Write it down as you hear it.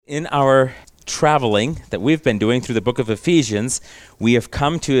In our traveling that we've been doing through the book of Ephesians, we have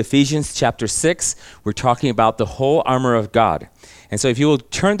come to Ephesians chapter 6. We're talking about the whole armor of God. And so if you will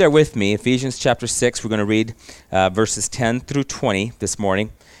turn there with me, Ephesians chapter 6, we're going to read verses 10 through 20 this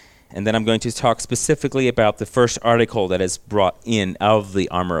morning. And then I'm going to talk specifically about the first article that is brought in of the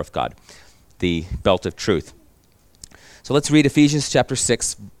armor of God, the belt of truth. So let's read Ephesians chapter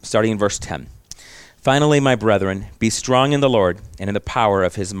 6, starting in verse 10. Finally, my brethren, be strong in the Lord and in the power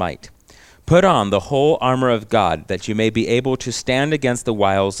of his might. Put on the whole armor of God, that you may be able to stand against the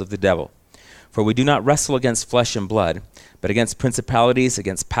wiles of the devil. For we do not wrestle against flesh and blood, but against principalities,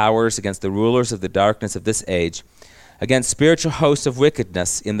 against powers, against the rulers of the darkness of this age, against spiritual hosts of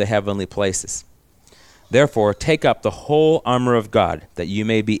wickedness in the heavenly places. Therefore, take up the whole armor of God, that you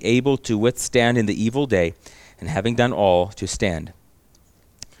may be able to withstand in the evil day, and having done all, to stand.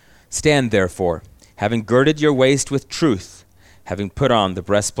 Stand therefore, having girded your waist with truth, having put on the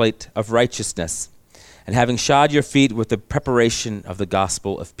breastplate of righteousness, and having shod your feet with the preparation of the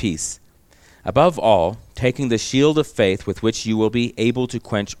gospel of peace. Above all, taking the shield of faith with which you will be able to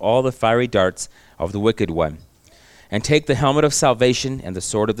quench all the fiery darts of the wicked one. And take the helmet of salvation and the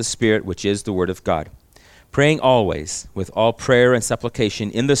sword of the Spirit, which is the word of God. Praying always, with all prayer and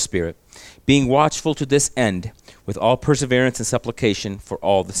supplication in the Spirit, being watchful to this end, with all perseverance and supplication for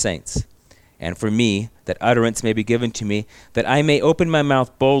all the saints. And for me, that utterance may be given to me, that I may open my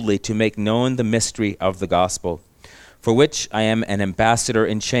mouth boldly to make known the mystery of the gospel, for which I am an ambassador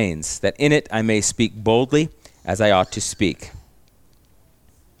in chains, that in it I may speak boldly as I ought to speak.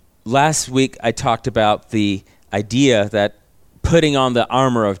 Last week I talked about the idea that putting on the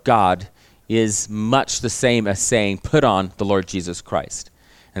armor of God is much the same as saying, put on the Lord Jesus Christ.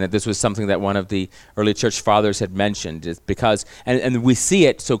 And that this was something that one of the early church fathers had mentioned. Is because, and we see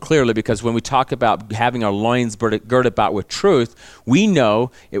it so clearly because when we talk about having our loins girded about with truth, we know,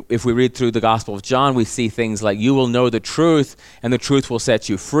 if we read through the Gospel of John, we see things like, you will know the truth, and the truth will set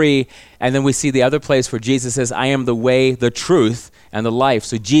you free. And then we see the other place where Jesus says, I am the way, the truth, and the life.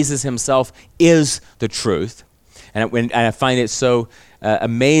 So Jesus himself is the truth. And I find it so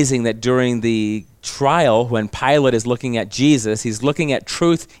amazing that during the trial, when Pilate is looking at Jesus, he's looking at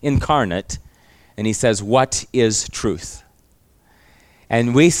truth incarnate, and he says, what is truth?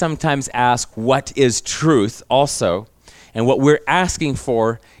 And we sometimes ask, what is truth also? And what we're asking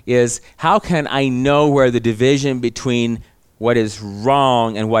for is, how can I know where the division between what is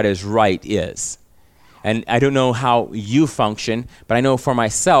wrong and what is right is? And I don't know how you function, but I know for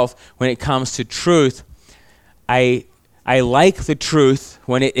myself, when it comes to truth, I like the truth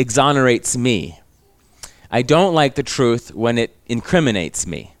when it exonerates me. I don't like the truth when it incriminates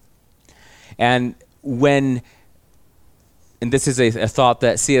me. And this is a thought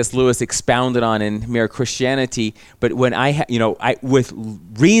that C.S. Lewis expounded on in Mere Christianity, but when with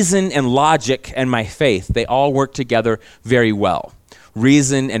reason and logic and my faith, they all work together very well.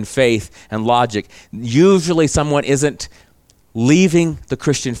 Reason and faith and logic. Usually someone isn't leaving the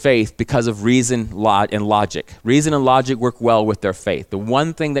Christian faith because of reason and logic. Reason and logic work well with their faith. The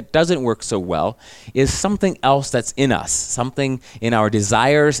one thing that doesn't work so well is something else that's in us, something in our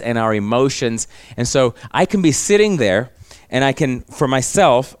desires and our emotions. And so I can be sitting there and I can, for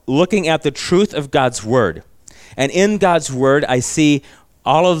myself, looking at the truth of God's word. And in God's word, I see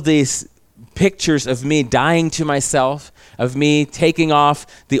all of these pictures of me dying to myself, of me taking off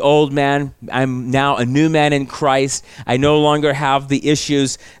the old man. I'm now a new man in Christ. I no longer have the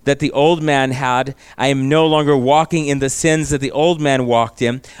issues that the old man had. I am no longer walking in the sins that the old man walked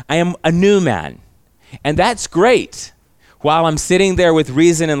in. I am a new man. And that's great. While I'm sitting there with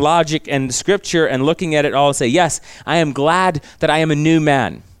reason and logic and scripture and looking at it all and say, yes, I am glad that I am a new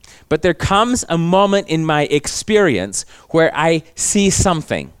man. But there comes a moment in my experience where I see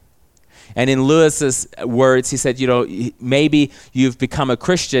something. And in Lewis's words, he said, maybe you've become a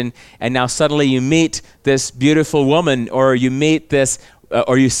Christian and now suddenly you meet this beautiful woman, or you meet this,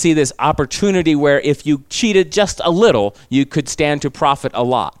 or you see this opportunity where if you cheated just a little, you could stand to profit a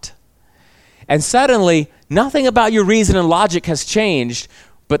lot. And suddenly, nothing about your reason and logic has changed,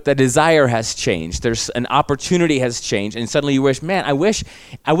 but the desire has changed. There's an opportunity has changed, and suddenly you wish, man, I wish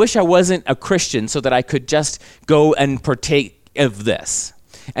I wasn't a Christian so that I could just go and partake of this.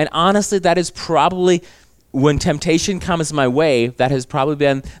 And honestly, that is probably, when temptation comes my way, that has probably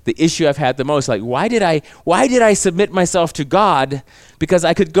been the issue I've had the most. Like, why did I submit myself to God? Because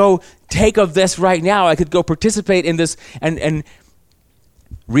I could go take of this right now. I could go participate in this. And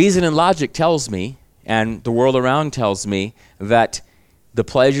reason and logic tells me, and the world around tells me, that the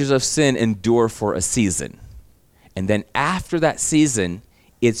pleasures of sin endure for a season. And then after that season,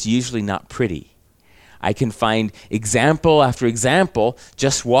 it's usually not pretty. I can find example after example,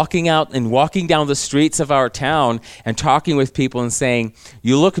 just walking out and walking down the streets of our town and talking with people and saying,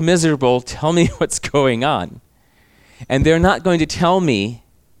 you look miserable, tell me what's going on. And they're not going to tell me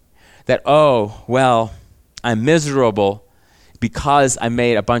that, oh, well, I'm miserable because I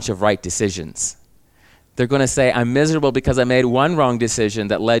made a bunch of right decisions. They're going to say, I'm miserable because I made one wrong decision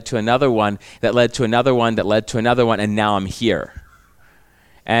that led to another one, that led to another one, that led to another one, and now I'm here.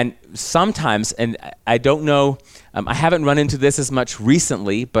 And sometimes, and I don't know, I haven't run into this as much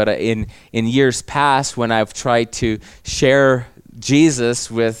recently, but in years past when I've tried to share Jesus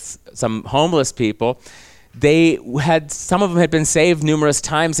with some homeless people, some of them had been saved numerous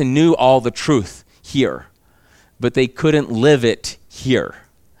times and knew all the truth here, but they couldn't live it here.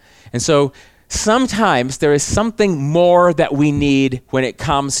 And so sometimes there is something more that we need when it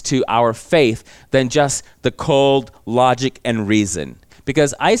comes to our faith than just the cold logic and reason.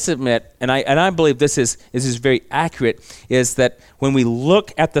 Because I submit, and I believe this is very accurate, is that when we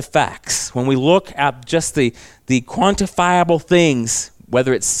look at the facts, when we look at just the quantifiable things,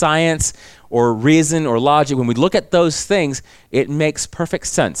 whether it's science or reason or logic, when we look at those things, it makes perfect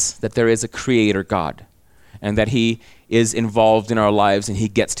sense that there is a creator God and that he is involved in our lives and he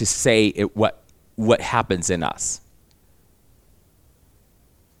gets to say what happens in us.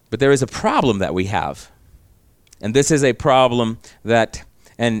 But there is a problem that we have. And this is a problem that,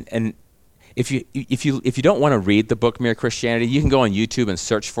 and if you don't want to read the book Mere Christianity, you can go on YouTube and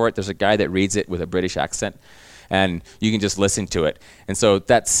search for it. There's a guy that reads it with a British accent, and you can just listen to it. And so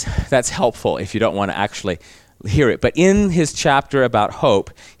that's helpful if you don't want to actually hear it. But in his chapter about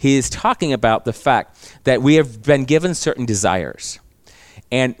hope, he is talking about the fact that we have been given certain desires.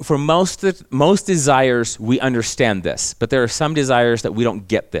 And for most desires, we understand this, but there are some desires that we don't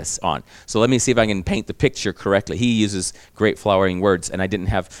get this on. So let me see if I can paint the picture correctly. He uses great flowering words, and I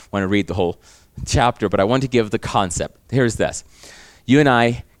didn't want to read the whole chapter, but I want to give the concept. Here's this. You and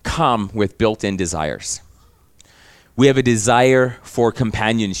I come with built-in desires. We have a desire for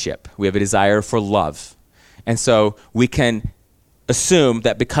companionship. We have a desire for love. And so we can assume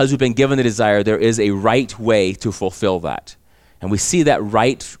that because we've been given the desire, there is a right way to fulfill that. And we see that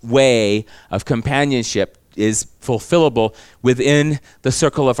right way of companionship is fulfillable within the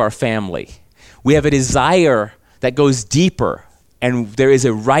circle of our family. We have a desire that goes deeper, and there is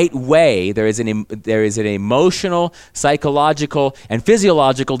a right way, there is an emotional, psychological, and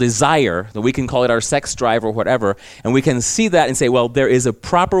physiological desire, that we can call it our sex drive or whatever, and we can see that and say, well, there is a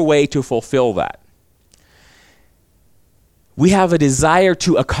proper way to fulfill that. We have a desire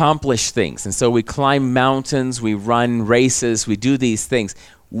to accomplish things, and so we climb mountains, we run races, we do these things.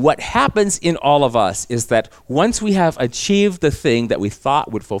 What happens in all of us is that once we have achieved the thing that we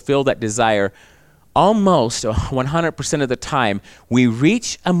thought would fulfill that desire, almost 100% of the time, we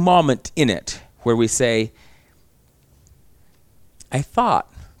reach a moment in it where we say, I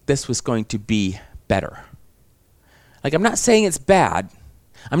thought this was going to be better. Like, I'm not saying it's bad.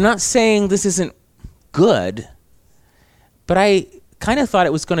 I'm not saying this isn't good. But I kind of thought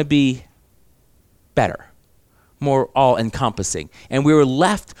it was going to be better, more all-encompassing. And we were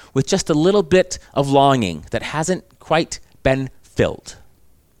left with just a little bit of longing that hasn't quite been filled.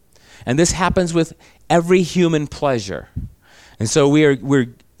 And this happens with every human pleasure. And so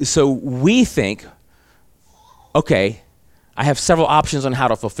we think, okay, I have several options on how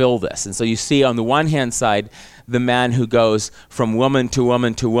to fulfill this. And so you see on the one hand side, the man who goes from woman to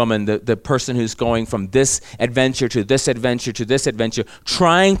woman to woman, the person who's going from this adventure to this adventure to this adventure,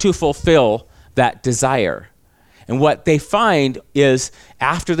 trying to fulfill that desire. And what they find is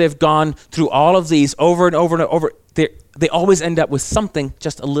after they've gone through all of these over and over and over, they always end up with something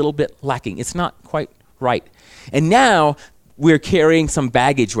just a little bit lacking. It's not quite right. And now we're carrying some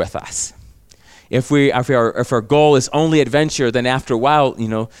baggage with us. If our goal is only adventure, then after a while,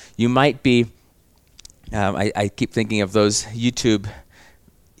 you might be. I keep thinking of those YouTube,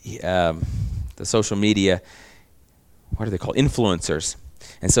 the social media. What are they called? Influencers.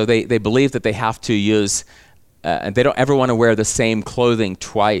 And so they believe that they have to use, and they don't ever want to wear the same clothing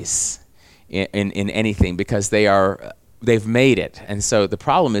twice in anything because they've made it. And so the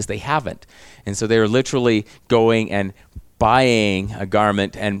problem is they haven't. And so they're literally going and buying a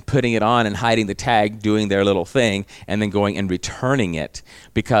garment and putting it on and hiding the tag, doing their little thing, and then going and returning it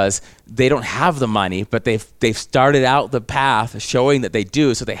because they don't have the money, but they've started out the path showing that they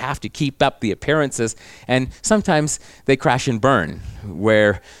do, so they have to keep up the appearances. And sometimes they crash and burn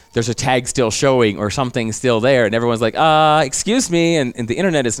where there's a tag still showing or something still there, and everyone's like, excuse me, and the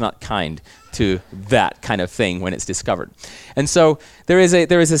internet is not kind to that kind of thing when it's discovered. And so there is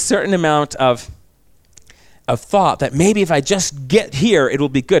a certain amount of thought that maybe if I just get here, it will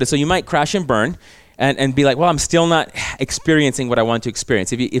be good. And so you might crash and burn, and be like, well, I'm still not experiencing what I want to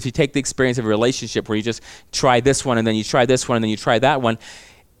experience. If you take the experience of a relationship where you just try this one and then you try this one and then you try that one,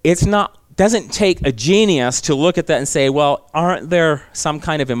 doesn't take a genius to look at that and say, well, aren't there some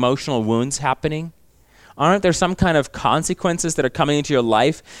kind of emotional wounds happening? Aren't there some kind of consequences that are coming into your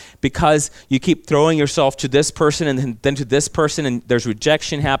life because you keep throwing yourself to this person and then to this person, and there's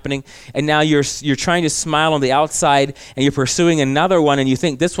rejection happening, and now you're trying to smile on the outside and you're pursuing another one, and you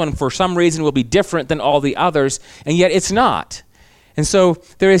think this one for some reason will be different than all the others, and yet it's not. And so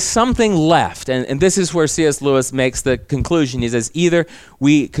there is something left, and this is where C.S. Lewis makes the conclusion. He says either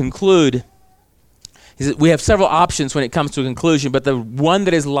we conclude, we have several options when it comes to a conclusion, but the one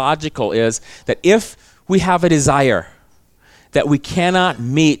that is logical is that if we have a desire that we cannot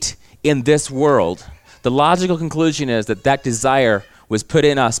meet in this world, the logical conclusion is that that desire was put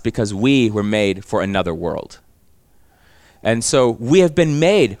in us because we were made for another world. And so we have been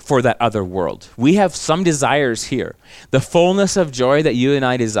made for that other world. We have some desires here. The fullness of joy that you and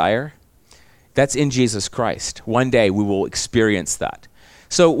I desire, that's in Jesus Christ. One day we will experience that.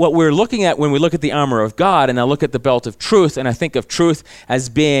 So what we're looking at when we look at the armor of God, and I look at the belt of truth, and I think of truth as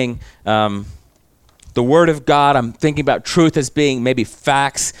being the Word of God. I'm thinking about truth as being maybe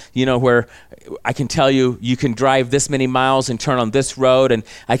facts, where I can tell you, you can drive this many miles and turn on this road, and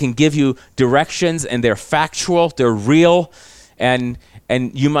I can give you directions, and they're factual, they're real, and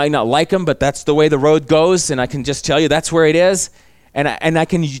you might not like them, but that's the way the road goes, and I can just tell you that's where it is, and I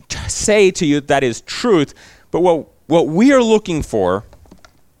can say to you that is truth. But what we are looking for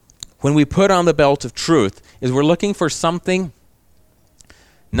when we put on the belt of truth is we're looking for something,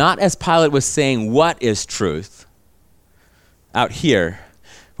 not as Pilate was saying, what is truth out here,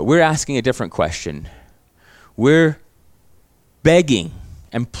 but we're asking a different question. We're begging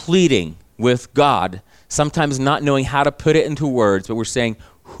and pleading with God, sometimes not knowing how to put it into words, but we're saying,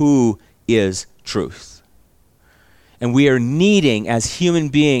 who is truth? And we are needing as human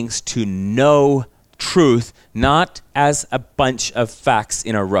beings to know truth, not as a bunch of facts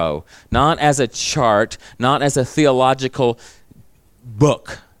in a row, not as a chart, not as a theological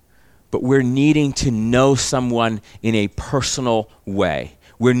book, but we're needing to know someone in a personal way.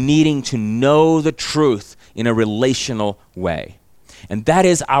 We're needing to know the truth in a relational way. And that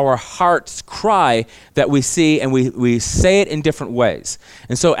is our heart's cry that we see, and we say it in different ways.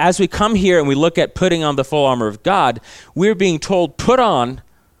 And so as we come here and we look at putting on the full armor of God, we're being told, put on,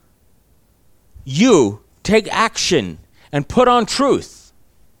 take action, and put on truth.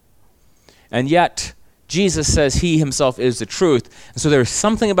 And yet, Jesus says he himself is the truth. And so there's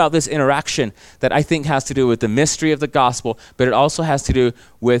something about this interaction that I think has to do with the mystery of the gospel, but it also has to do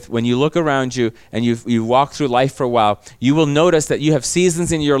with when you look around you and you walk through life for a while, you will notice that you have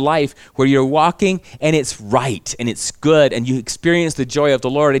seasons in your life where you're walking and it's right and it's good and you experience the joy of the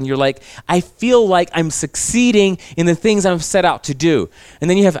Lord and you're like, I feel like I'm succeeding in the things I'm set out to do. And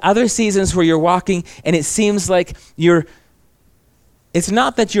then you have other seasons where you're walking and it seems like it's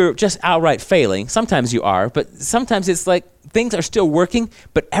not that you're just outright failing. Sometimes you are, but sometimes it's like things are still working,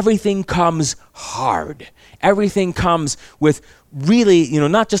 but everything comes hard. Everything comes with really,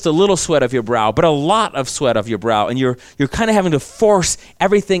 not just a little sweat of your brow, but a lot of sweat of your brow. And you're kind of having to force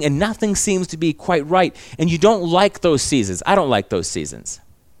everything, and nothing seems to be quite right. And you don't like those seasons. I don't like those seasons.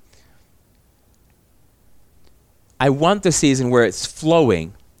 I want the season where it's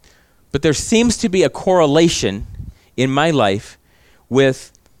flowing, but there seems to be a correlation in my life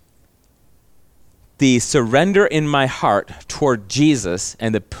with the surrender in my heart toward Jesus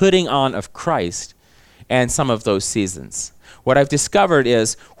and the putting on of Christ and some of those seasons. What I've discovered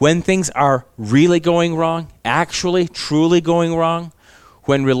is when things are really going wrong, actually, truly going wrong,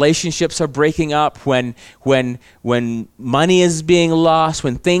 when relationships are breaking up, when money is being lost,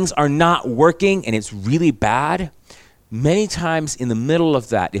 when things are not working and it's really bad, many times in the middle of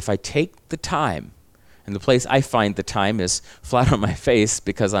that, if I take the time, and the place I find the time is flat on my face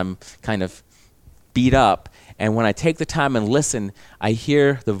because I'm kind of beat up. And when I take the time and listen, I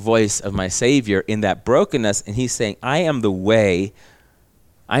hear the voice of my Savior in that brokenness. And he's saying, I am the way.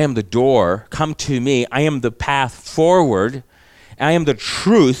 I am the door. Come to me. I am the path forward. I am the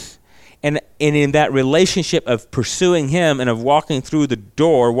truth. And in that relationship of pursuing him and of walking through the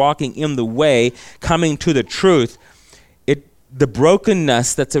door, walking in the way, coming to the truth, the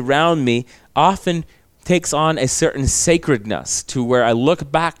brokenness that's around me often takes on a certain sacredness to where I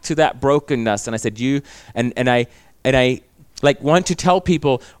look back to that brokenness and I said, I like want to tell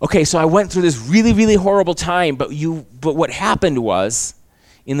people, okay, so I went through this really, really horrible time, but what happened was,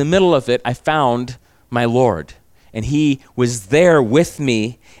 in the middle of it, I found my Lord. and he was there with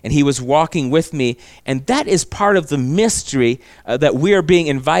me, and he was walking with me. And that is part of the mystery that we are being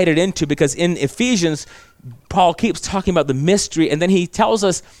invited into, because in Ephesians, Paul keeps talking about the mystery, and then he tells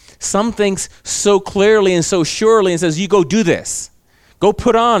us some things so clearly and so surely and says, you go do this. Go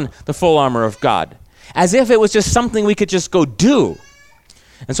put on the full armor of God, as if it was just something we could just go do.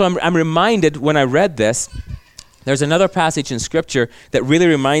 And so I'm reminded when I read this, there's another passage in Scripture that really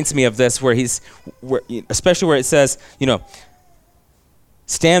reminds me of this, especially where it says,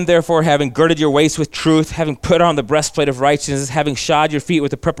 stand therefore, having girded your waist with truth, having put on the breastplate of righteousness, having shod your feet with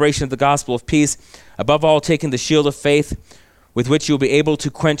the preparation of the gospel of peace, above all taking the shield of faith, with which you will be able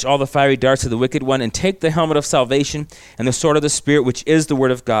to quench all the fiery darts of the wicked one, and take the helmet of salvation and the sword of the Spirit, which is the word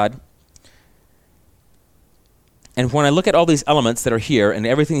of God. And when I look at all these elements that are here and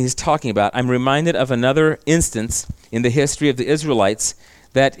everything he's talking about, I'm reminded of another instance in the history of the Israelites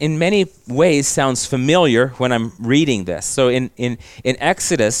that in many ways sounds familiar when I'm reading this. So in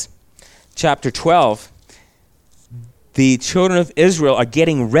Exodus chapter 12, the children of Israel are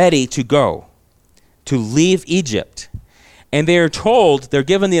getting ready to go, to leave Egypt. And they are told, they're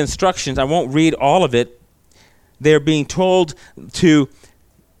given the instructions, I won't read all of it, they're being told to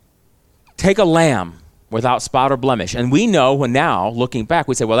take a lamb without spot or blemish. And we know when now, looking back,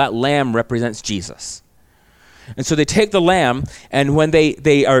 we say, well, that lamb represents Jesus. And so they take the lamb, and when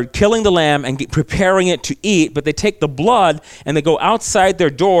they are killing the lamb and preparing it to eat, but they take the blood and they go outside their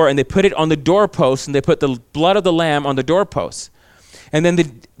door and they put it on the doorpost, and they put the blood of the lamb on the doorpost. And then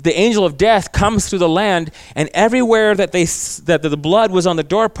the angel of death comes through the land, and everywhere that the blood was on the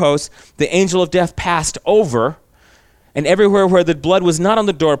doorpost, the angel of death passed over. And everywhere where the blood was not on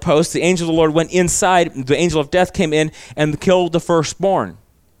the doorpost, the angel of the Lord went inside, the angel of death came in and killed the firstborn.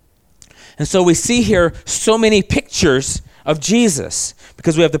 And so we see here so many pictures of Jesus,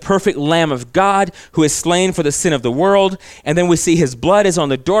 because we have the perfect Lamb of God who is slain for the sin of the world, and then we see his blood is on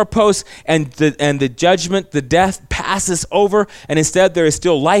the doorpost, and the judgment, the death passes over, and instead there is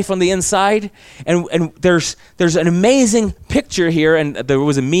still life on the inside. And there's an amazing picture here, and there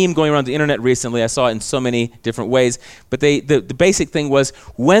was a meme going around the internet recently. I saw it in so many different ways, but the basic thing was,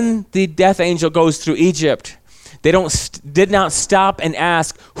 when the death angel goes through Egypt, they did not stop and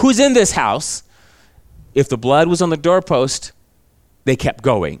ask, who's in this house? If the blood was on the doorpost, they kept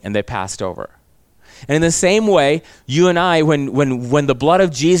going and they passed over. And in the same way, you and I, when the blood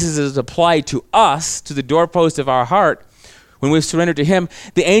of Jesus is applied to us, to the doorpost of our heart, when we've surrendered to him,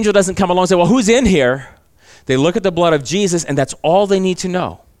 the angel doesn't come along and say, well, who's in here? They look at the blood of Jesus, and that's all they need to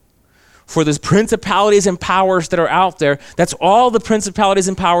know. For the principalities and powers that are out there, that's all the principalities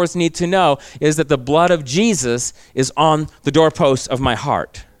and powers need to know, is that the blood of Jesus is on the doorpost of my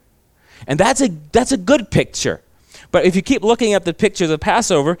heart. And that's a good picture. But if you keep looking at the picture of the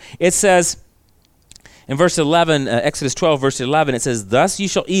Passover, it says in verse 11, Exodus 12, verse 11, it says, thus you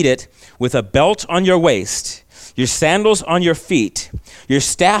shall eat it with a belt on your waist, your sandals on your feet, your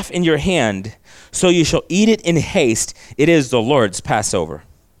staff in your hand, so you shall eat it in haste. It is the Lord's Passover.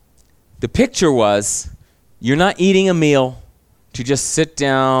 The picture was, you're not eating a meal to just sit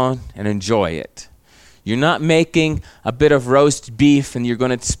down and enjoy it. You're not making a bit of roast beef and you're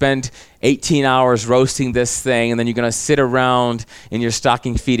going to spend 18 hours roasting this thing, and then you're going to sit around in your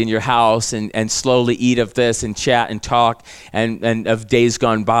stocking feet in your house and slowly eat of this and chat and talk and of days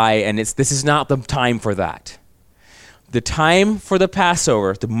gone by. And this is not the time for that. The time for the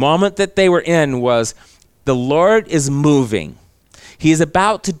Passover, the moment that they were in, was the Lord is moving. He is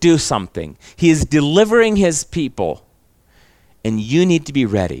about to do something. He is delivering his people, and you need to be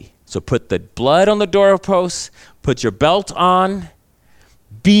ready. So put the blood on the doorpost, put your belt on,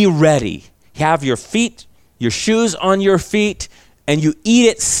 be ready. Have your shoes on your feet, and you eat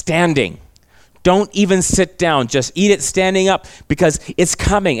it standing. Don't even sit down, just eat it standing up, because it's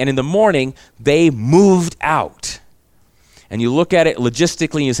coming. And in the morning, they moved out. And you look at it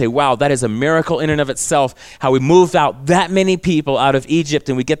logistically and you say, wow, that is a miracle in and of itself, how we moved out that many people out of Egypt,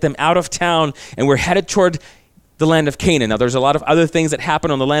 and we get them out of town, and we're headed toward the land of Canaan. Now, there's a lot of other things that happen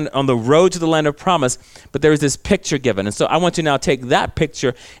on the road to the land of promise, but there is this picture given. And so I want to now take that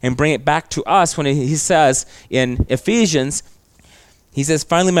picture and bring it back to us when he says in Ephesians, he says,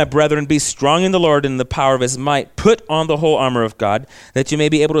 finally, my brethren, be strong in the Lord and in the power of his might. Put on the whole armor of God, that you may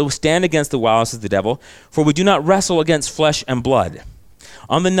be able to stand against the wiles of the devil. For we do not wrestle against flesh and blood.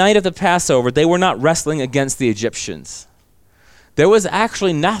 On the night of the Passover, they were not wrestling against the Egyptians. There was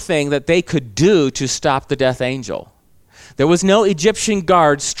actually nothing that they could do to stop the death angel. There was no Egyptian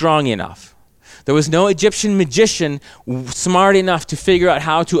guard strong enough. There was no Egyptian magician smart enough to figure out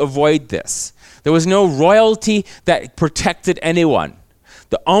how to avoid this. There was no royalty that protected anyone.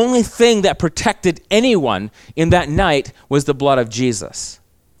 The only thing that protected anyone in that night was the blood of Jesus.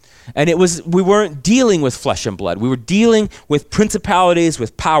 And we weren't dealing with flesh and blood. We were dealing with principalities,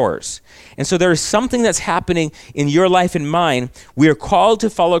 with powers. And so there is something that's happening in your life and mine. We are called to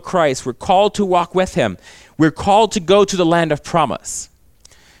follow Christ. We're called to walk with him. We're called to go to the land of promise.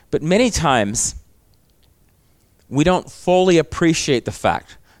 But many times, we don't fully appreciate the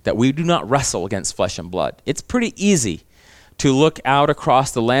fact that we do not wrestle against flesh and blood. It's pretty easy to look out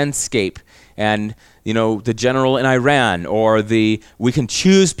across the landscape and, the general in Iran, or we can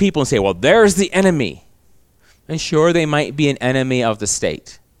choose people and say, well, there's the enemy. And sure, they might be an enemy of the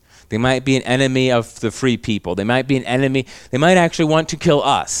state. They might be an enemy of the free people. They might be an enemy. They might actually want to kill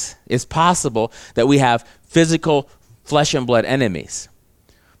us. It's possible that we have physical flesh and blood enemies.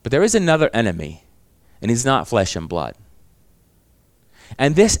 But there is another enemy, and he's not flesh and blood.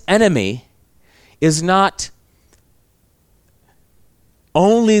 And this enemy is not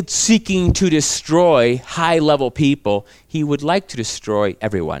only seeking to destroy high-level people. He would like to destroy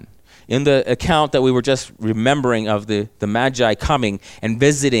everyone. In the account that we were just remembering of the Magi coming and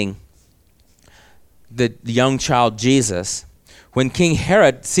visiting the young child Jesus, when King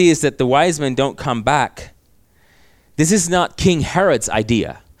Herod sees that the wise men don't come back, this is not King Herod's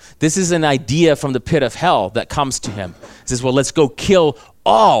idea. This is an idea from the pit of hell that comes to him. He says, well, let's go kill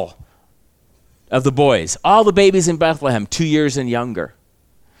all of the boys, all the babies in Bethlehem, 2 years and younger.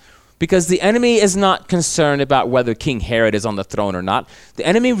 Because the enemy is not concerned about whether King Herod is on the throne or not. The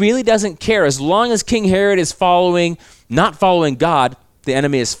enemy really doesn't care. As long as King Herod is not following God, the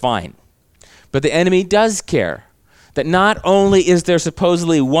enemy is fine. But the enemy does care that not only is there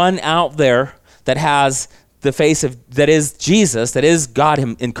supposedly one out there that has the face that is Jesus, that is God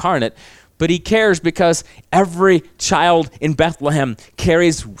incarnate, but he cares because every child in Bethlehem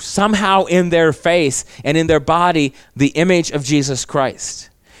carries somehow in their face and in their body the image of Jesus Christ.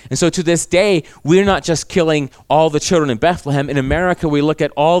 And so to this day, we're not just killing all the children in Bethlehem. In America, we look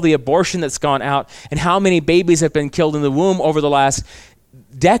at all the abortion that's gone out and how many babies have been killed in the womb over the last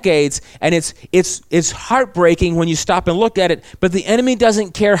decades, and it's heartbreaking when you stop and look at it, but the enemy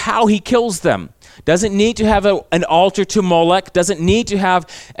doesn't care how he kills them. Doesn't need to have an altar to Molech, doesn't need to have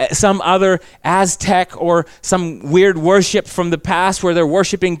some other Aztec or some weird worship from the past where they're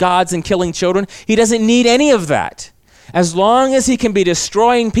worshiping gods and killing children. He doesn't need any of that. As long as he can be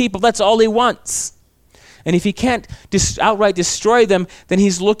destroying people, that's all he wants. And if he can't outright destroy them, then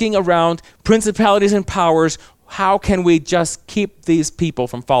he's looking around principalities and powers. How can we just keep these people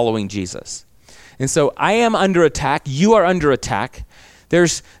from following Jesus? And so I am under attack. You are under attack.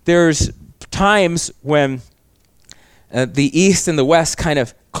 There's times when the East and the West kind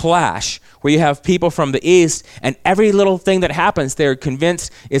of clash, where you have people from the East, and every little thing that happens, they're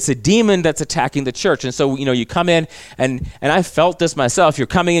convinced it's a demon that's attacking the church. And so, you come in, and I felt this myself. You're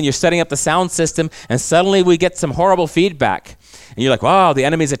coming in, you're setting up the sound system, and suddenly we get some horrible feedback. And you're like, wow, the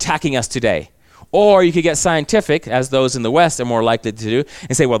enemy's attacking us today. Or you could get scientific, as those in the West are more likely to do,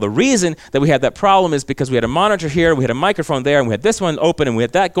 and say, well, the reason that we had that problem is because we had a monitor here, we had a microphone there, and we had this one open, and we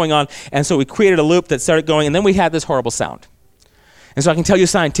had that going on, and so we created a loop that started going, and then we had this horrible sound. And so I can tell you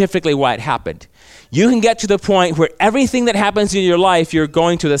scientifically why it happened. You can get to the point where everything that happens in your life, you're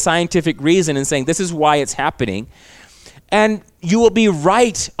going to the scientific reason and saying, this is why it's happening, and you will be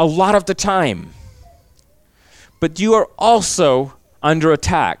right a lot of the time. But you are also under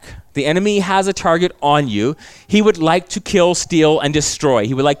attack. The enemy has a target on you. He would like to kill, steal, and destroy.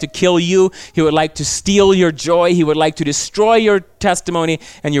 He would like to kill you. He would like to steal your joy. He would like to destroy your testimony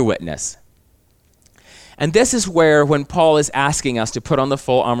and your witness. And this is where, when Paul is asking us to put on the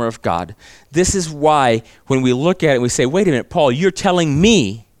full armor of God, this is why when we look at it, we say, wait a minute, Paul, you're telling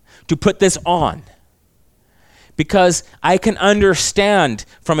me to put this on. Because I can understand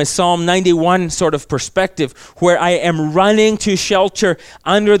from a Psalm 91 sort of perspective where I am running to shelter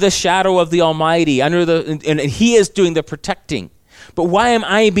under the shadow of the Almighty, and He is doing the protecting. But why am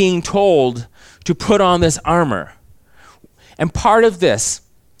I being told to put on this armor? And part of this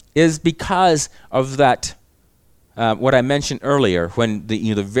is because of that, what I mentioned earlier, when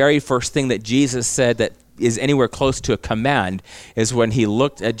the very first thing that Jesus said that is anywhere close to a command is when he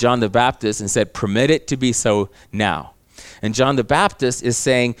looked at John the Baptist and said, permit it to be so now. And John the Baptist is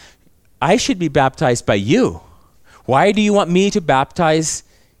saying, I should be baptized by you. Why do you want me to baptize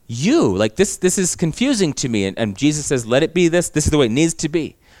you? Like this is confusing to me. And Jesus says, let it be this. This is the way it needs to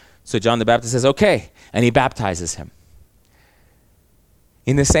be. So John the Baptist says, okay. And he baptizes him.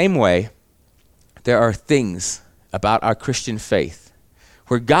 In the same way, there are things about our Christian faith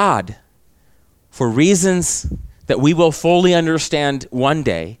where God, for reasons that we will fully understand one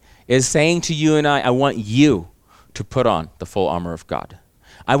day, is saying to you and I want you to put on the full armor of God.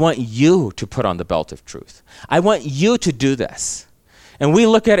 I want you to put on the belt of truth. I want you to do this. And we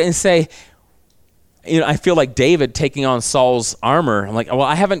look at it and say, I feel like David taking on Saul's armor. I'm like, well,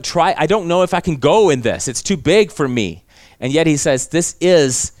 I haven't tried. I don't know if I can go in this. It's too big for me. And yet he says, this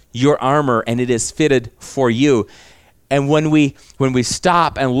is your armor and it is fitted for you. And when we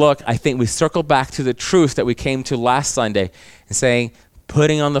stop and look, I think we circle back to the truth that we came to last Sunday and saying,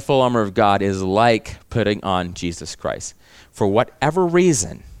 putting on the full armor of God is like putting on Jesus Christ. For whatever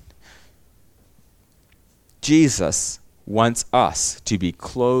reason, Jesus wants us to be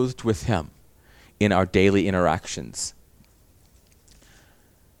clothed with him in our daily interactions.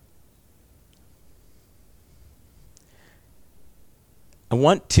 I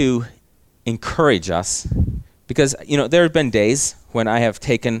want to encourage us because, there have been days when I have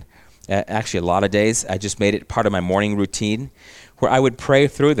taken, actually a lot of days, I just made it part of my morning routine where I would pray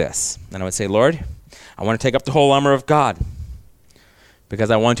through this. And I would say, Lord, I want to take up the whole armor of God because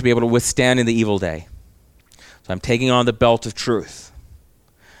I want to be able to withstand in the evil day. So I'm taking on the belt of truth.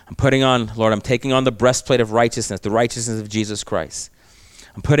 I'm taking on the breastplate of righteousness, the righteousness of Jesus Christ.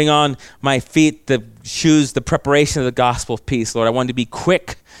 I'm putting on my feet the shoes, the preparation of the gospel of peace. Lord, I want to be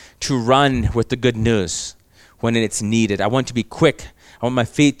quick to run with the good news when it's needed. I want to be quick. I want my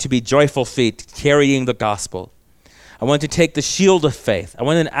feet to be joyful feet, carrying the gospel. I want to take the shield of faith. I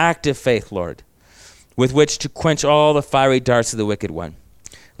want an active faith, Lord, with which to quench all the fiery darts of the wicked one.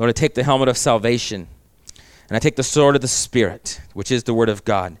 Lord, I take the helmet of salvation. And I take the sword of the Spirit, which is the word of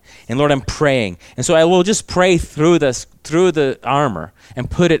God. And Lord, I'm praying. And so I will just pray through the armor and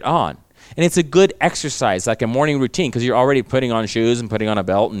put it on. And it's a good exercise, like a morning routine, because you're already putting on shoes and putting on a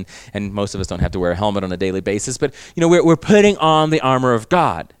belt, and most of us don't have to wear a helmet on a daily basis. But we're putting on the armor of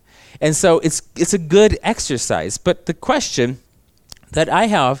God. And so it's a good exercise. But the question that I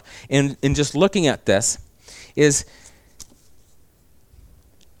have in just looking at this is,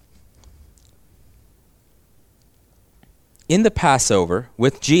 in the Passover,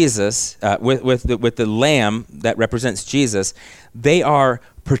 with Jesus, with the lamb that represents Jesus, they are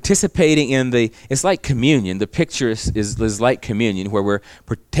participating in it's like communion. The picture is like communion, where we're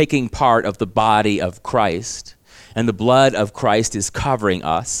taking part of the body of Christ, and the blood of Christ is covering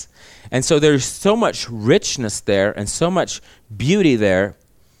us. And so there's so much richness there and so much beauty there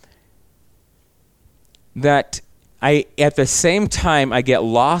that at the same time, I get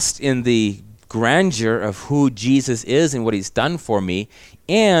lost in the grandeur of who Jesus is and what he's done for me,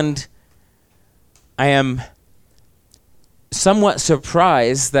 and I am somewhat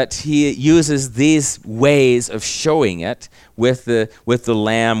surprised that he uses these ways of showing it with the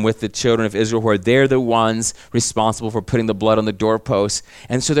lamb, with the children of Israel, where they're the ones responsible for putting the blood on the doorposts.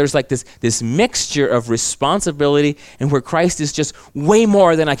 And so there's like this mixture of responsibility, and where Christ is just way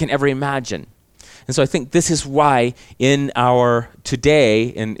more than I can ever imagine. And so I think this is why in our today,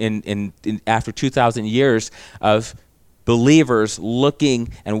 in after 2,000 years of believers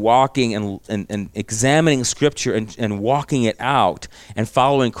looking and walking and examining Scripture and walking it out and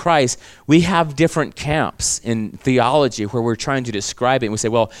following Christ, we have different camps in theology where we're trying to describe it. And we say,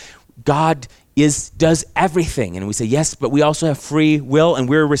 well, God does everything. And we say, yes, but we also have free will and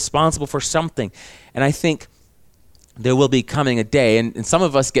we're responsible for something. And I think there will be coming a day, and some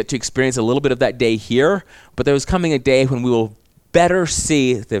of us get to experience a little bit of that day here, but there is coming a day when we will better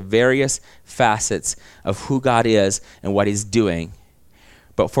see the various facets of who God is and what he's doing.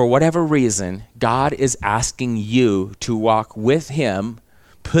 But for whatever reason, God is asking you to walk with him,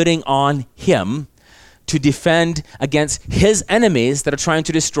 putting on him, to defend against his enemies that are trying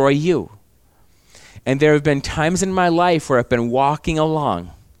to destroy you. And there have been times in my life where I've been walking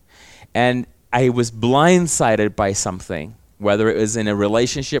along, and I was blindsided by something, whether it was in a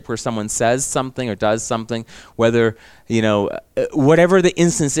relationship where someone says something or does something, whether, whatever the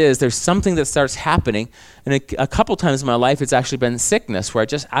instance is, there's something that starts happening. And a couple times in my life, it's actually been sickness, where I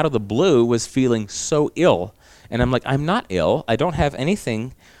just out of the blue was feeling so ill. And I'm like, I'm not ill. I don't have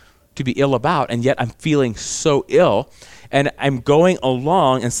anything to be ill about, and yet I'm feeling so ill. And I'm going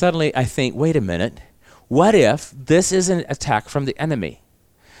along, and suddenly I think, wait a minute, what if this is an attack from the enemy?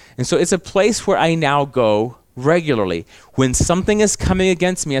 And so it's a place where I now go regularly. When something is coming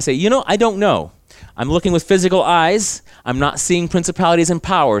against me, I say, I don't know. I'm looking with physical eyes. I'm not seeing principalities and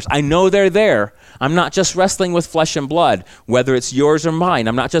powers. I know they're there. I'm not just wrestling with flesh and blood, whether it's yours or mine.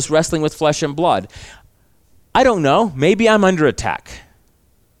 I'm not just wrestling with flesh and blood. I don't know. Maybe I'm under attack.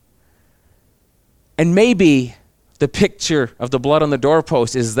 And maybe the picture of the blood on the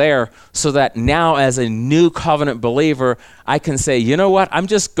doorpost is there so that now as a new covenant believer, I can say, you know what? I'm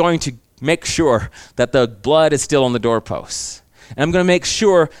just going to make sure that the blood is still on the doorposts. And I'm going to make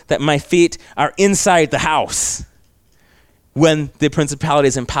sure that my feet are inside the house. when the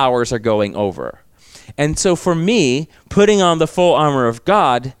principalities and powers are going over. And so for me, putting on the full armor of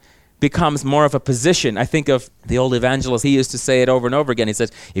God becomes more of a position. I think of the old evangelist. He used to say it over and over again. He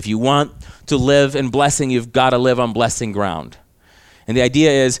says, if you want to live in blessing, you've got to live on blessing ground. And the idea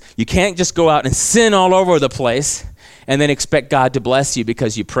is you can't just go out and sin all over the place and then expect God to bless you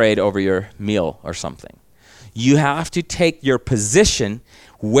because you prayed over your meal or something. You have to take your position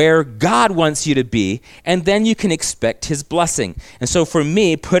where God wants you to be, and then you can expect his blessing. And so for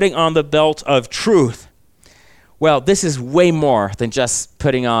me, putting on the belt of truth, well, this is way more than just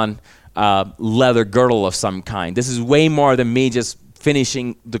putting on a leather girdle of some kind. This is way more than me just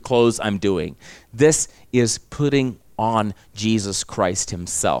finishing the clothes I'm doing. This is putting on Jesus Christ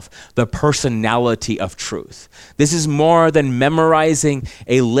himself, the personality of truth. This is more than memorizing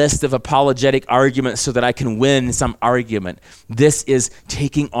a list of apologetic arguments so that I can win some argument. This is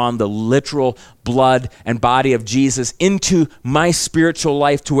taking on the literal blood and body of Jesus into my spiritual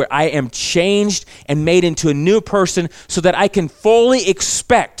life to where I am changed and made into a new person so that I can fully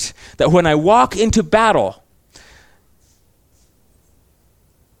expect that when I walk into battle,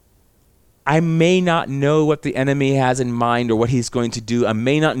 I may not know what the enemy has in mind or what he's going to do. I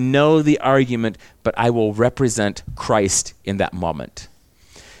may not know the argument, but I will represent Christ in that moment.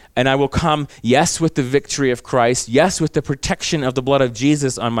 And I will come, yes, with the victory of Christ, yes, with the protection of the blood of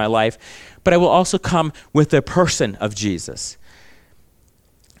Jesus on my life, but I will also come with the person of Jesus.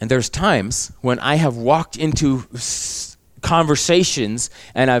 And there's times when I have walked into conversations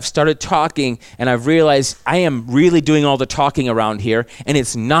and I've started talking and I've realized I am really doing all the talking around here and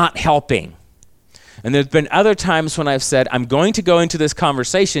it's not helping. And there's been other times when I've said, I'm going to go into this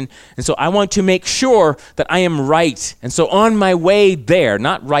conversation, and so I want to make sure that I am right. And so on my way there,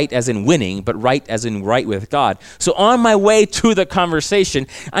 not right as in winning, but right as in right with God. So on my way to the conversation,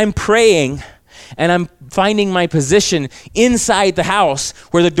 I'm praying and I'm finding my position inside the house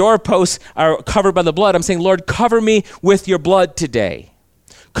where the doorposts are covered by the blood. I'm saying, Lord, cover me with your blood today.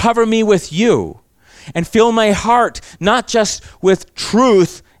 Cover me with you. And fill my heart not just with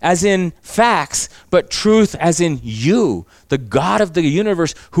truth as in facts, but truth as in you, the God of the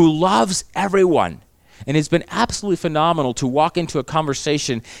universe who loves everyone. And it's been absolutely phenomenal to walk into a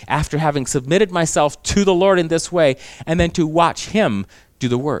conversation after having submitted myself to the Lord in this way, and then to watch him do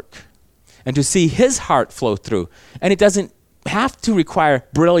the work and to see his heart flow through. And it doesn't have to require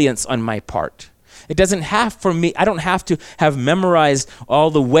brilliance on my part. It doesn't have for me, I don't have to have memorized all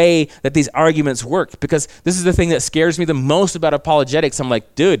the way that these arguments work, because this is the thing that scares me the most about apologetics. I'm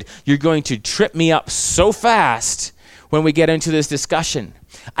like, dude, you're going to trip me up so fast when we get into this discussion.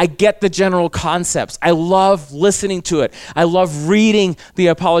 I get the general concepts. I love listening to it. I love reading the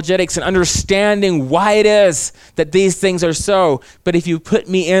apologetics and understanding why it is that these things are so. But if you put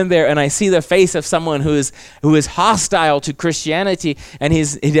me in there and I see the face of someone who is hostile to Christianity and he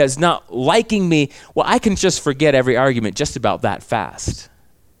is not liking me, well, I can just forget every argument just about that fast.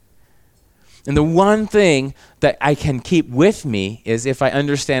 And the one thing that I can keep with me is if I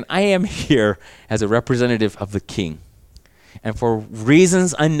understand I am here as a representative of the King. And for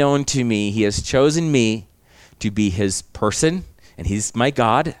reasons unknown to me, he has chosen me to be his person, and he's my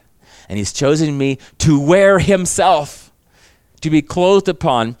God, and he's chosen me to wear himself, to be clothed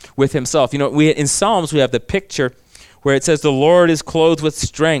upon with himself. You know, in Psalms, we have the picture where it says, the Lord is clothed with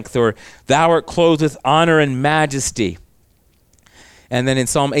strength, or thou art clothed with honor and majesty. And then in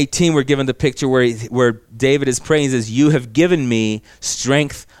Psalm 18, we're given the picture where David is praying. He says, you have given me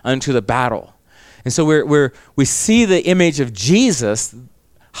strength unto the battle. And so we see the image of Jesus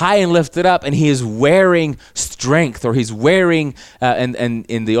high and lifted up, and he is wearing strength, or he's wearing, and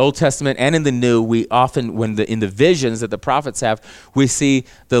in the Old Testament and in the New, we often, in the visions that the prophets have, we see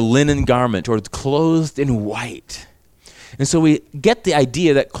the linen garment, or clothed in white. And so we get the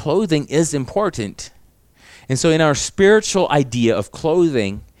idea that clothing is important. And so in our spiritual idea of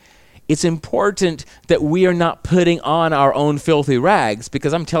clothing, it's important that we are not putting on our own filthy rags,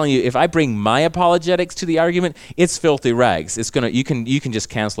 because I'm telling you, if I bring my apologetics to the argument, it's filthy rags. It's you can just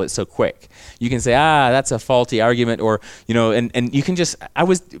cancel it so quick. You can say, that's a faulty argument, or and you can just. I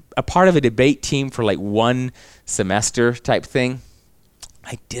was a part of a debate team for like one semester type thing.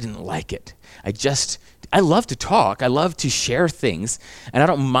 I didn't like it. I love to talk. I love to share things, and I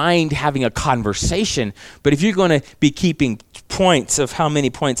don't mind having a conversation. But if you're going to be keeping points of how many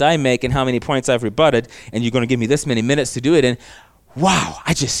points I make and how many points I've rebutted, and you're going to give me this many minutes to do it in, wow,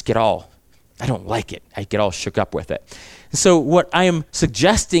 I just get all I don't like it. I get all shook up with it. So what I am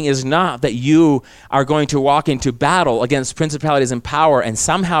suggesting is not that you are going to walk into battle against principalities and power, and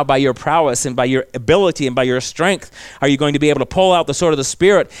somehow by your prowess and by your ability and by your strength are you going to be able to pull out the sword of the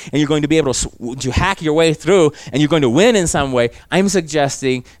Spirit, and you're going to be able to hack your way through, and you're going to win in some way. I'm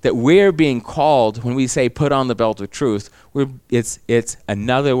suggesting that we're being called, when we say put on the belt of truth, it's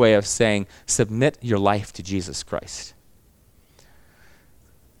another way of saying submit your life to Jesus Christ.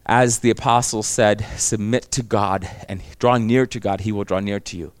 As the apostles said, submit to God and draw near to God, he will draw near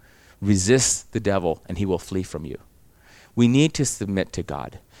to you. Resist the devil and he will flee from you. We need to submit to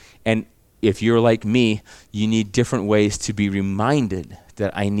God. And if you're like me, you need different ways to be reminded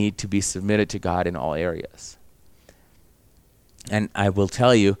that I need to be submitted to God in all areas. And I will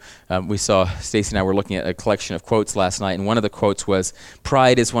tell you, Stacy and I were looking at a collection of quotes last night, and one of the quotes was,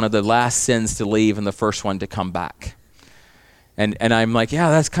 pride is one of the last sins to leave and the first one to come back. And I'm like, yeah,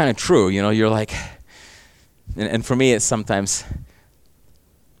 that's kind of true. You're like, and for me it's sometimes,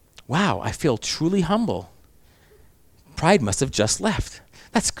 wow, I feel truly humble. Pride must have just left.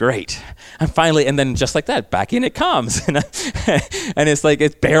 That's great. I'm finally, and then just like that, back in it comes. And it's like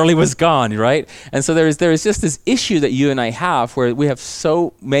it barely was gone, right? And so there is just this issue that you and I have where we have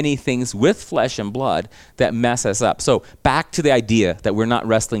so many things with flesh and blood that mess us up. So back to the idea that we're not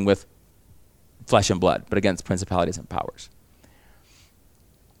wrestling with flesh and blood, but against principalities and powers.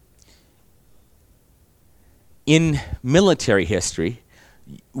 In military history,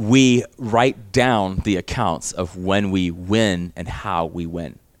 we write down the accounts of when we win and how we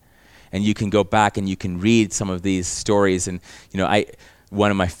win. And you can go back and you can read some of these stories. And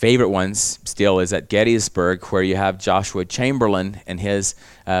one of my favorite ones still is at Gettysburg, where you have Joshua Chamberlain and his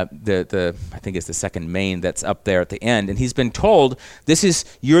I think it's the second Maine that's up there at the end, and he's been told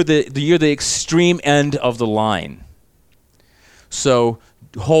you're the extreme end of the line. So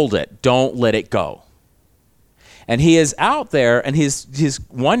hold it, don't let it go. And he is out there, and he's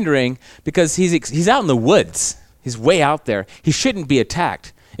wondering, because he's out in the woods. He's way out there. He shouldn't be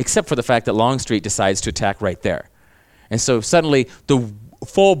attacked, except for the fact that Longstreet decides to attack right there. And so suddenly the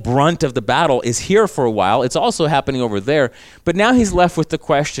full brunt of the battle is here for a while. It's also happening over there. But now he's left with the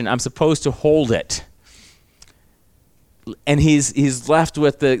question, I'm supposed to hold it. And he's left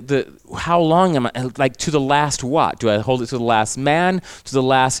with the how long am I, like to the last what? Do I hold it to the last man, to the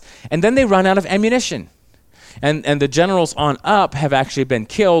last? And then they run out of ammunition. And the generals on up have actually been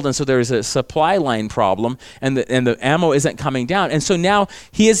killed, and so there's a supply line problem, and the ammo isn't coming down. And so now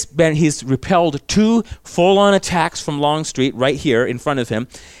he's repelled 2 full-on attacks from Longstreet right here in front of him,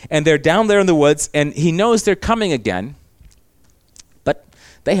 and they're down there in the woods, and he knows they're coming again, but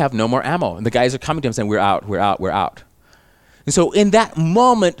they have no more ammo. And the guys are coming to him saying, we're out, we're out, we're out. And so in that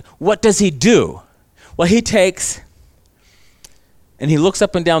moment, what does he do? Well, he takes... And he looks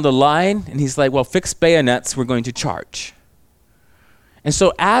up and down the line, and he's like, well, fix bayonets, we're going to charge. And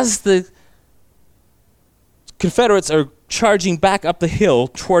so as the Confederates are charging back up the hill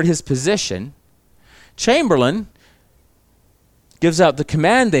toward his position, Chamberlain gives out the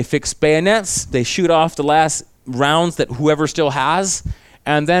command, they fix bayonets, they shoot off the last rounds that whoever still has,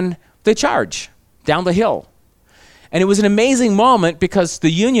 and then they charge down the hill. And it was an amazing moment because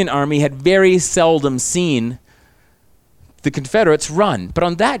the Union Army had very seldom seen the Confederates run. But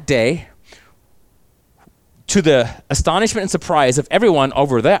on that day, to the astonishment and surprise of everyone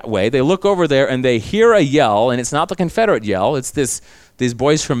over that way, they look over there and they hear a yell, and it's not the Confederate yell, it's these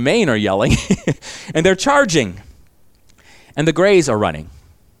boys from Maine are yelling, and they're charging. And the Grays are running.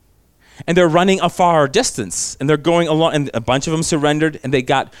 And they're running a far distance, and they're going along, and a bunch of them surrendered, and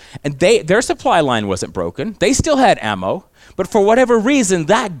their supply line wasn't broken. They still had ammo. But for whatever reason,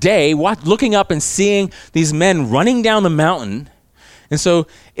 that day, looking up and seeing these men running down the mountain, and so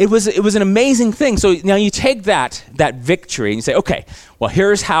it was an amazing thing. So now you take that victory and you say, okay, well,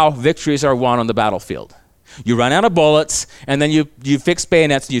 here's how victories are won on the battlefield. You run out of bullets, and then you fix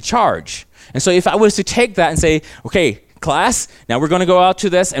bayonets and you charge. And so if I was to take that and say, okay, class, now we're going to go out to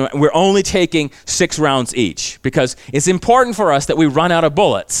this, and we're only taking 6 rounds each, because it's important for us that we run out of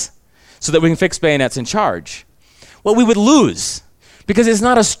bullets so that we can fix bayonets and charge. Well, we would lose, because it's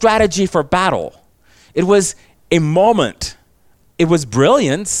not a strategy for battle. It was a moment. It was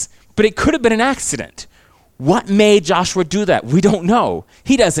brilliance, but it could have been an accident. What made Joshua do that? We don't know.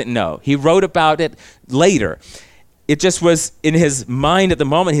 He doesn't know. He wrote about it later. It just was in his mind at the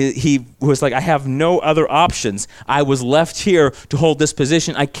moment. He was like, I have no other options. I was left here to hold this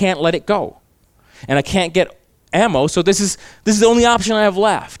position. I can't let it go. And I can't get ammo, so this is the only option I have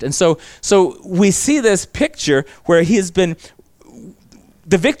left. And so we see this picture where the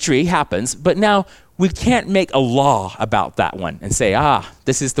victory happens, but now we can't make a law about that one and say,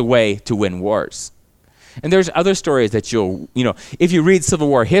 this is the way to win wars. And there's other stories that if you read Civil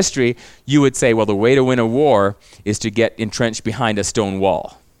War history, you would say, well, the way to win a war is to get entrenched behind a stone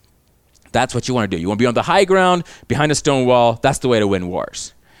wall. That's what you want to do. You want to be on the high ground, behind a stone wall. That's the way to win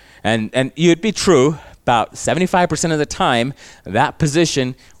wars. And it'd be true about 75% of the time, that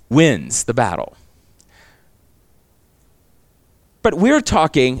position wins the battle. But we're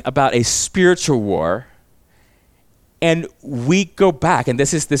talking about a spiritual war, and we go back, and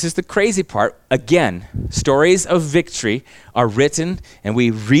this is the crazy part. Again, stories of victory are written, and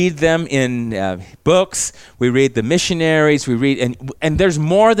we read them in books. We read the missionaries. We read, and there's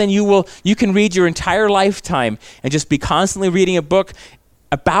more than you can read your entire lifetime and just be constantly reading a book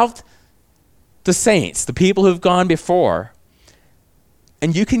about the saints, the people who've gone before.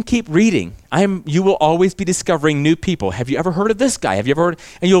 And you can keep reading. You will always be discovering new people. Have you ever heard of this guy? Have you ever heard?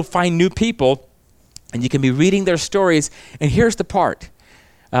 And you'll find new people, and you can be reading their stories. And here's the part.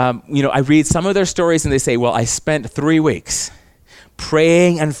 I read some of their stories, and they say, well, I spent 3 weeks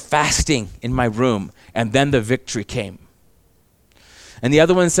praying and fasting in my room, and then the victory came. And the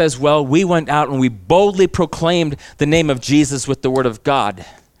other one says, well, we went out and we boldly proclaimed the name of Jesus with the word of God.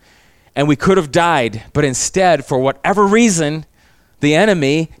 And we could have died, but instead, for whatever reason, the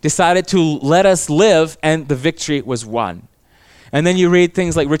enemy decided to let us live, and the victory was won. And then you read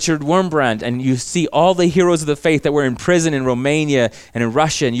things like Richard Wurmbrand, and you see all the heroes of the faith that were in prison in Romania and in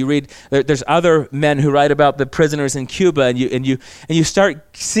Russia. And you read, there's other men who write about the prisoners in Cuba, and you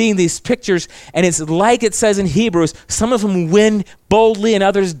start seeing these pictures, and it's like it says in Hebrews, some of them win boldly and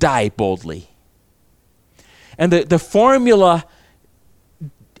others die boldly. And the formula,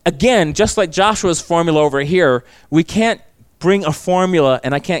 again, just like Joshua's formula over here, we can't bring a formula,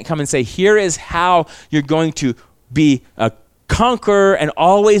 and I can't come and say, here is how you're going to be a conqueror and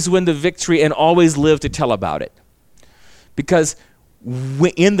always win the victory and always live to tell about it. Because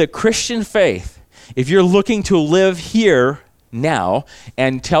in the Christian faith, if you're looking to live here now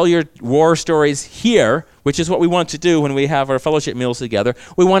and tell your war stories here, which is what we want to do when we have our fellowship meals together,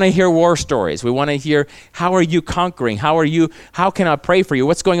 we want to hear war stories. We want to hear, how are you conquering? How can I pray for you?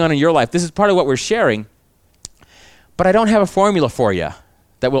 What's going on in your life? This is part of what we're sharing. But I don't have a formula for you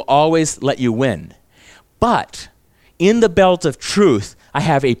that will always let you win. But in the belt of truth, I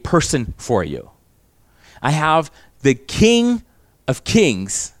have a person for you. I have the King of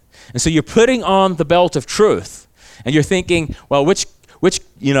Kings. And so you're putting on the belt of truth, and you're thinking, well, which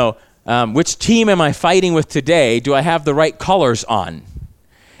team am I fighting with today? Do I have the right colors on?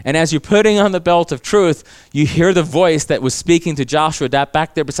 And as you're putting on the belt of truth, you hear the voice that was speaking to Joshua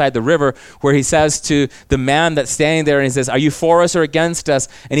back there beside the river, where he says to the man that's standing there, and he says, are you for us or against us?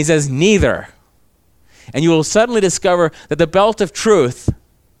 And he says, neither. And you will suddenly discover that the belt of truth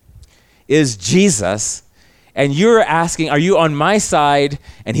is Jesus, and you're asking, are you on my side?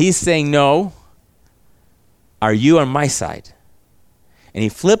 And he's saying, no. Are you on my side? And he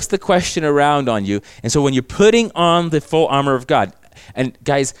flips the question around on you. And so when you're putting on the full armor of God, and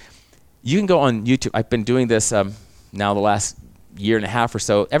guys, you can go on YouTube. I've been doing this now the last year and a half or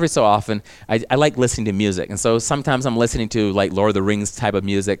so. Every so often, I like listening to music. And so sometimes I'm listening to like Lord of the Rings type of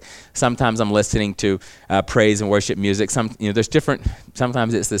music. Sometimes I'm listening to praise and worship music. There's different,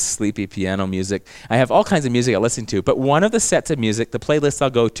 sometimes it's this sleepy piano music. I have all kinds of music I listen to. But one of the sets of music, the playlists I'll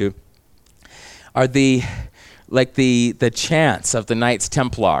go to, are the chants of the Knights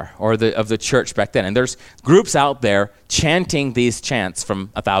Templar or of the church back then. And there's groups out there chanting these chants from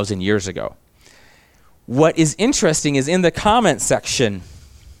 1,000 years ago. What is interesting is in the comment section,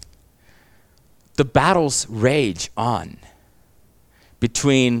 the battles rage on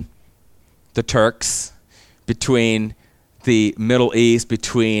between the Turks, between the Middle East,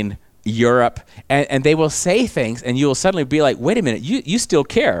 between Europe, and they will say things, and you will suddenly be like, wait a minute, you still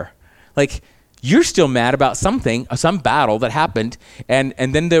care. Like, you're still mad about something, some battle that happened, and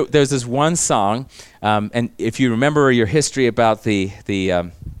then there's this one song, and if you remember your history about the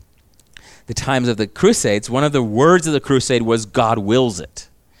times of the Crusades, one of the words of the crusade was "God wills it,"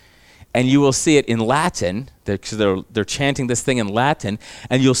 and you will see it in Latin. They're chanting this thing in Latin,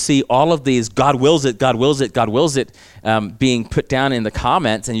 and you'll see all of these "God wills it, God wills it, God wills it" being put down in the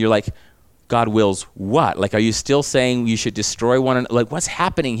comments, and you're like, God wills what? Like, are you still saying you should destroy one another? Like, what's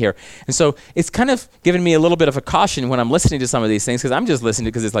happening here? And so it's kind of given me a little bit of a caution when I'm listening to some of these things, because I'm just listening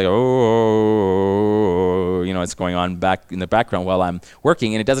because it's like, it's going on back in the background while I'm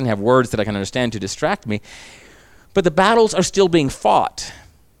working, and it doesn't have words that I can understand to distract me. But the battles are still being fought.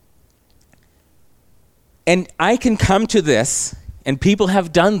 And I can come to this, and people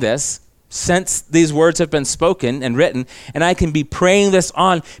have done this since these words have been spoken and written, and I can be praying this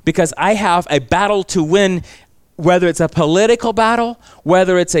on because I have a battle to win, whether it's a political battle,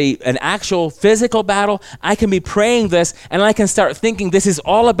 whether it's an actual physical battle. I can be praying this, and I can start thinking this is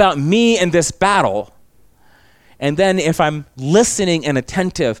all about me and this battle. And then if I'm listening and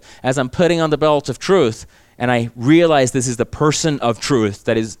attentive as I'm putting on the belt of truth, and I realize this is the person of truth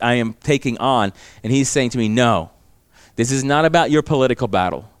that is I am taking on, and he's saying to me, no, this is not about your political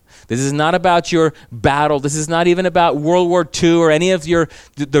battle. This is not about your battle. This is not even about World War II or any of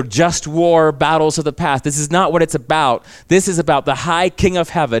the just war battles of the past. This is not what it's about. This is about the high King of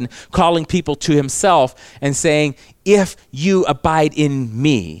heaven calling people to himself and saying, if you abide in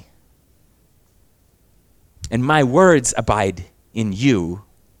me, and my words abide in you,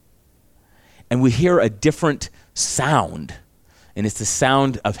 and we hear a different sound, and it's the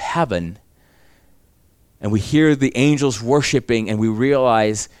sound of heaven, and we hear the angels worshiping, and we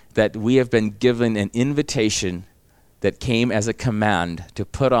realize that we have been given an invitation that came as a command to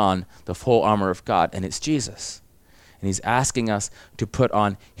put on the full armor of God, and it's Jesus. And he's asking us to put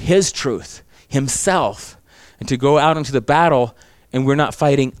on his truth, himself, and to go out into the battle, and we're not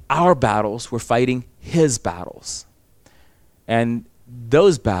fighting our battles, we're fighting his battles. And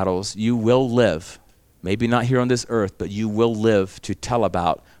those battles you will live, maybe not here on this earth, but you will live to tell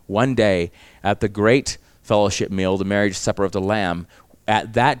about one day at the great fellowship meal, the marriage supper of the Lamb.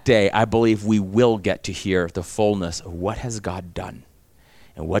 At that day, I believe we will get to hear the fullness of what has God done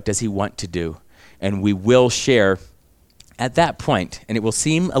and what does he want to do. And we will share at that point, and it will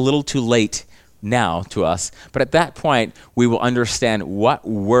seem a little too late now to us, but at that point, we will understand what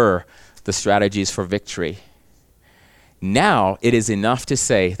were the strategies for victory. Now, it is enough to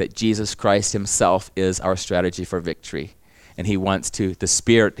say that Jesus Christ himself is our strategy for victory. And he wants to, the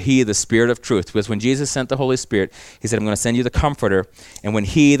Spirit of truth. Because when Jesus sent the Holy Spirit, he said, I'm going to send you the Comforter. And when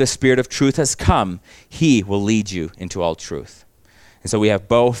he, the Spirit of truth, has come, he will lead you into all truth. And so we have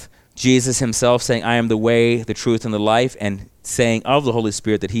both Jesus himself saying, I am the way, the truth, and the life, and saying of the Holy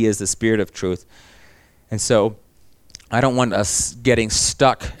Spirit that he is the Spirit of truth. And so I don't want us getting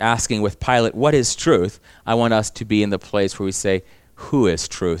stuck asking with Pilate, what is truth? I want us to be in the place where we say, who is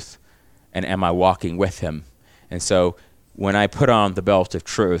truth? And am I walking with him? And so when I put on the belt of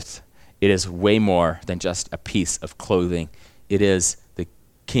truth, it is way more than just a piece of clothing. It is the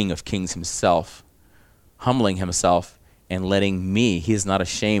King of Kings himself, humbling himself and letting me, he is not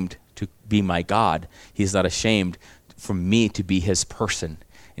ashamed to be my God. He is not ashamed for me to be his person.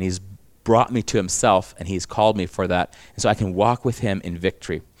 And he's brought me to himself, and he's called me for that. And so I can walk with him in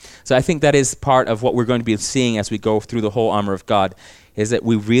victory. So I think that is part of what we're going to be seeing as we go through the whole armor of God, is that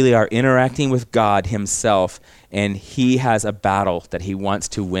we really are interacting with God himself, and he has a battle that he wants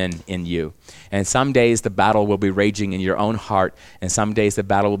to win in you. And some days the battle will be raging in your own heart, and some days the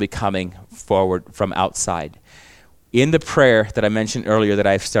battle will be coming forward from outside. In the prayer that I mentioned earlier that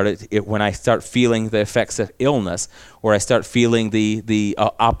I've started, when I start feeling the effects of illness, or I start feeling the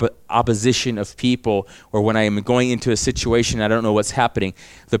opposition of people, or when I am going into a situation I don't know what's happening,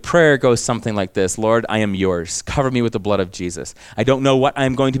 the prayer goes something like this: Lord, I am yours. Cover me with the blood of Jesus. I don't know what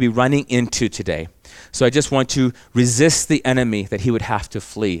I'm going to be running into today. So I just want to resist the enemy that he would have to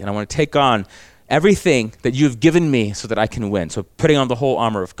flee. And I want to take on everything that you've given me so that I can win. So putting on the whole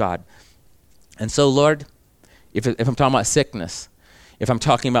armor of God. And so, Lord, if I'm talking about sickness, if I'm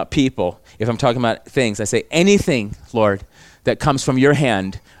talking about people, if I'm talking about things, I say anything, Lord, that comes from your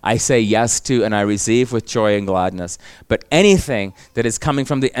hand, I say yes to and I receive with joy and gladness. But anything that is coming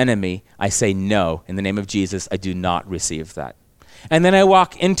from the enemy, I say no. In the name of Jesus, I do not receive that. And then I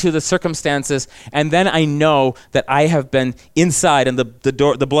walk into the circumstances, and then I know that I have been inside, and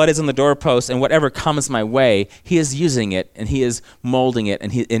the blood is on the doorpost, and whatever comes my way, he is using it, and he is molding it,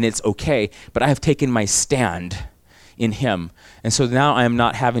 and it's okay. But I have taken my stand in him. And so now I am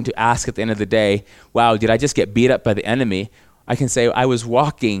not having to ask at the end of the day, wow, did I just get beat up by the enemy? I can say I was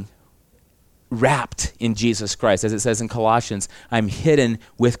walking wrapped in Jesus Christ. As it says in Colossians, I'm hidden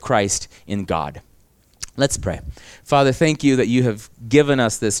with Christ in God. Let's pray. Father, thank you that you have given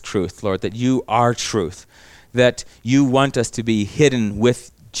us this truth, Lord, that you are truth, that you want us to be hidden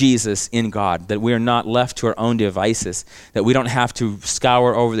with Jesus in God, that we are not left to our own devices, that we don't have to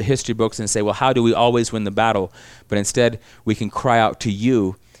scour over the history books and say, well, how do we always win the battle? But instead, we can cry out to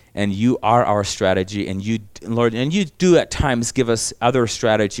you, and you are our strategy, and you, Lord, and you do at times give us other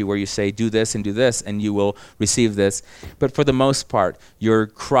strategy where you say, do this, and you will receive this. But for the most part, your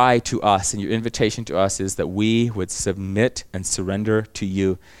cry to us and your invitation to us is that we would submit and surrender to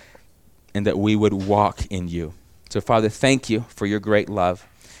you, and that we would walk in you. So, Father, thank you for your great love.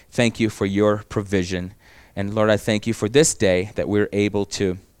 Thank you for your provision. And Lord, I thank you for this day that we're able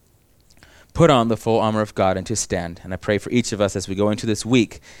to put on the full armor of God and to stand. And I pray for each of us as we go into this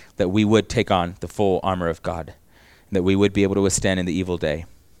week that we would take on the full armor of God, and that we would be able to withstand in the evil day.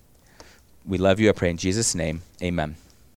 We love you, I pray in Jesus' name, amen.